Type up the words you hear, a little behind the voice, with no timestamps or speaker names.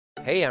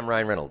Hey, I'm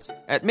Ryan Reynolds.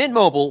 At Mint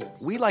Mobile,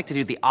 we like to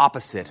do the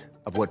opposite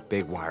of what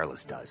Big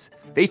Wireless does.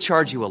 They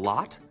charge you a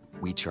lot,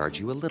 we charge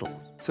you a little.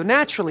 So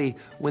naturally,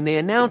 when they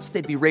announced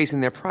they'd be raising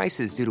their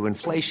prices due to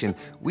inflation,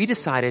 we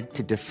decided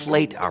to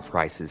deflate our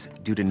prices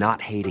due to not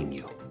hating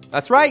you.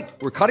 That's right.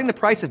 We're cutting the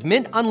price of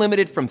Mint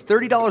Unlimited from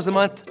 $30 a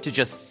month to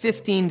just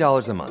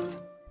 $15 a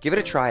month. Give it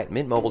a try at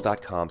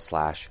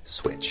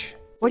mintmobile.com/switch.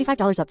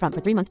 $45 up front for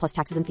 3 months plus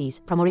taxes and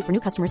fees. Promo rate for new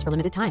customers for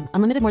limited time.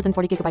 Unlimited more than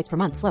 40 gigabytes per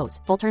month. Slows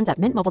full terms at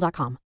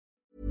mintmobile.com.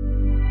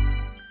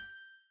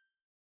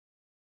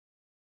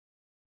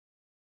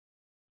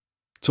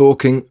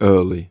 Talking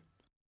early.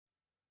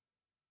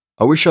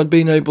 I wish I'd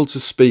been able to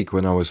speak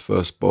when I was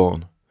first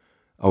born.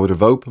 I would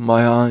have opened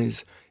my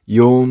eyes,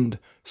 yawned,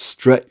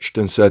 stretched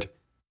and said,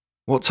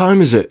 "What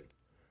time is it?"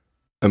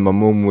 And my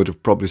mum would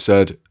have probably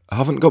said, "I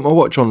haven't got my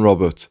watch on,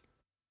 Robert."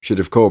 She'd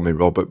have called me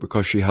Robert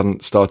because she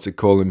hadn't started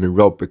calling me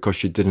Rob because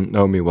she didn't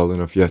know me well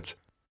enough yet.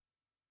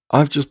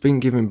 I've just been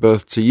giving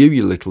birth to you,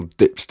 you little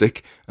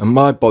dipstick, and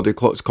my body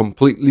clock's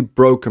completely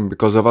broken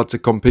because I've had to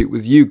compete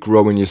with you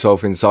growing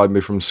yourself inside me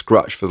from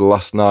scratch for the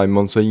last 9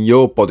 months, and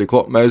your body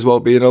clock may as well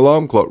be an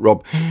alarm clock,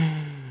 Rob.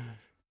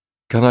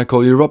 Can I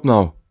call you Rob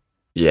now?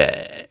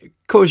 Yeah,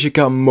 course you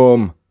can,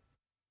 Mum.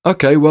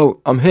 Okay, well,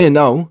 I'm here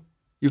now.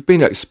 You've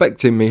been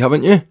expecting me,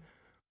 haven't you?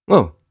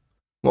 Well,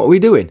 what are we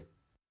doing?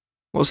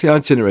 What's the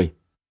itinerary?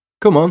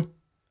 Come on,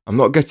 I'm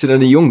not getting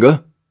any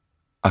younger.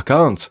 I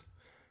can't.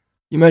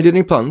 You made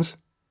any plans?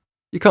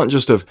 You can't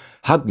just have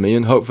had me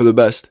and hope for the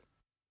best.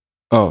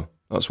 Oh,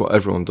 that's what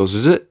everyone does,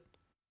 is it?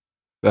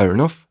 Fair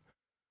enough.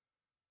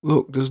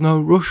 Look, there's no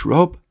rush,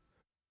 Rob.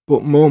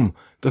 But Mum,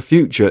 the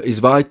future is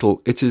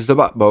vital. It is the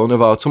backbone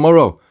of our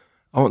tomorrow.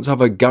 I want to have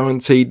a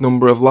guaranteed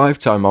number of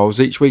lifetime hours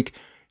each week.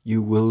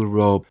 You will,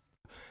 Rob.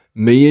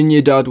 Me and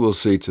your dad will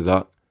see to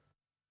that.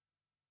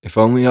 If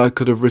only I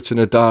could have written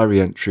a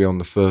diary entry on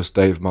the first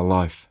day of my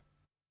life.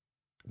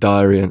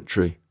 Diary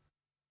entry.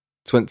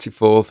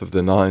 24th of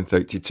the 9th,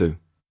 82.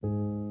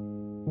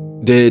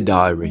 Dear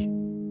Diary,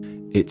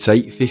 it's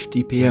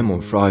 8:50pm on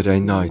Friday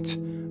night,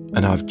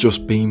 and I've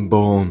just been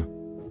born,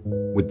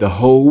 with the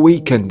whole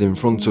weekend in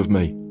front of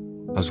me,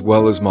 as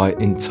well as my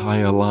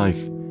entire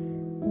life.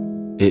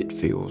 It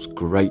feels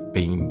great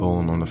being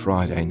born on a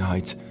Friday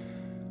night.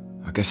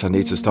 I guess I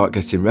need to start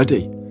getting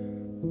ready.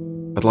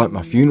 I'd like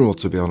my funeral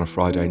to be on a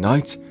Friday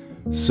night,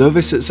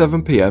 service at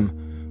 7pm,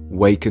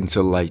 wake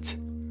until late.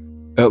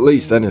 At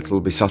least then it'll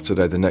be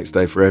Saturday the next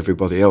day for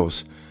everybody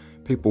else.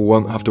 People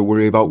won't have to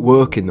worry about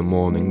work in the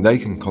morning. They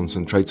can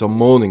concentrate on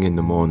mourning in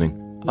the morning.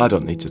 I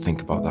don't need to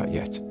think about that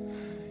yet.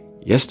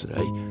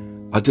 Yesterday,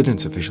 I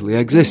didn't officially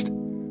exist.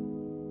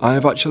 I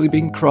have actually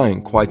been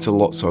crying quite a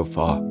lot so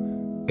far.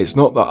 It's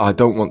not that I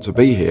don't want to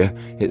be here,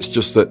 it's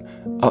just that,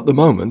 at the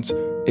moment,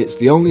 it's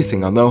the only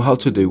thing I know how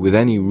to do with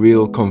any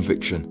real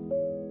conviction.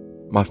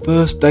 My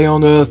first day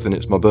on Earth and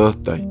it's my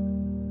birthday.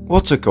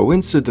 What a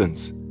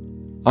coincidence!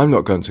 I'm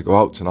not going to go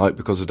out tonight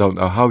because I don't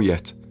know how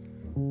yet.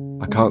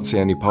 I can't see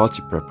any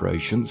party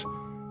preparations.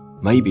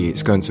 Maybe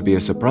it's going to be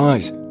a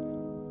surprise.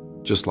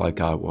 Just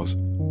like I was.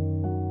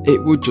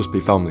 It would just be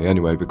family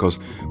anyway, because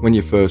when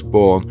you're first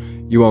born,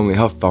 you only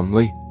have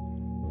family.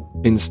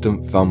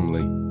 Instant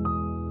family.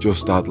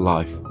 Just add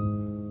life.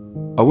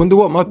 I wonder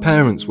what my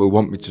parents will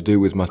want me to do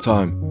with my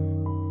time.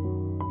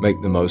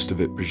 Make the most of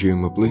it,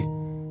 presumably.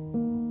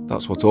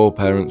 That's what all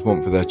parents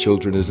want for their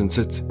children, isn't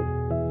it?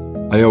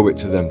 I owe it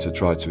to them to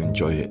try to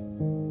enjoy it.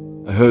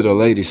 I heard a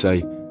lady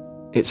say,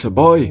 "It's a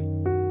boy,"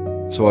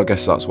 so I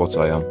guess that's what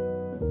I am.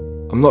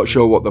 I'm not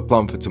sure what the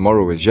plan for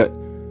tomorrow is yet.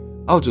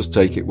 I'll just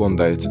take it one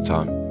day at a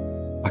time.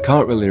 I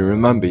can't really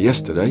remember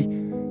yesterday.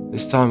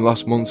 This time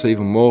last month's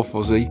even more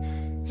fuzzy.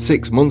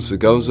 6 months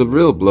ago's a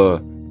real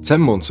blur. 10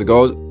 months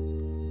ago,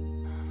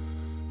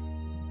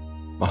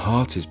 my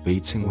heart is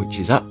beating, which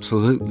is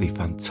absolutely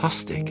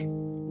fantastic.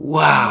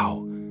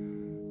 Wow!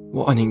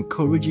 What an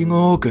encouraging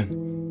organ.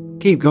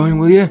 Keep going,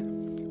 will you?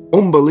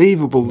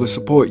 Unbelievable the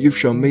support you've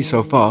shown me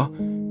so far.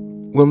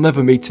 We'll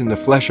never meet in the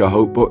flesh, I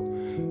hope, but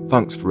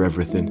thanks for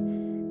everything.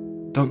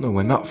 Don't know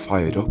when that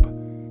fired up.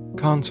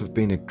 Can't have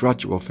been a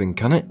gradual thing,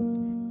 can it?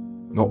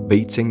 Not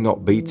beating,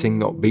 not beating,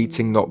 not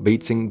beating, not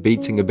beating,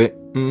 beating a bit,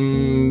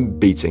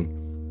 beating.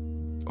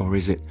 Or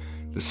is it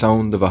the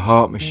sound of a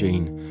heart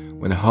machine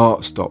when a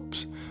heart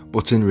stops,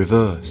 but in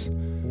reverse?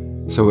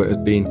 So it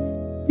had been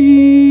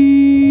beep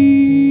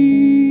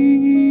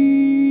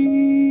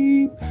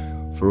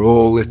for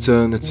all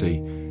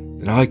eternity.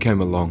 Then I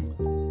came along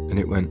and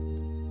it went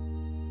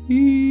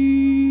beep,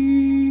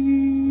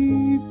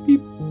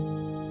 beep,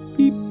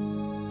 beep,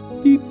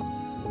 beep,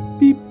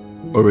 beep.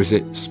 Or is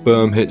it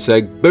sperm hits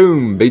egg,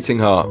 boom, beating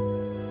heart?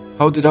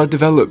 How did I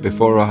develop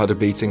before I had a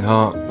beating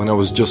heart, when I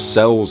was just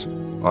cells?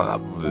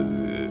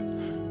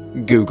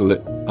 Google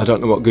it. I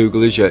don't know what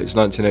Google is yet, it's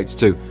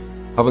 1982.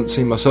 Haven't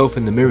seen myself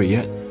in the mirror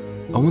yet.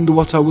 I wonder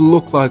what I will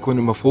look like when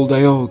I'm a full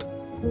day old.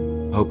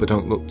 I hope I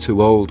don't look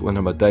too old when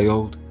I'm a day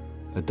old.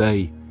 A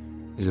day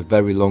is a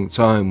very long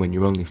time when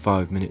you're only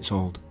 5 minutes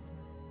old.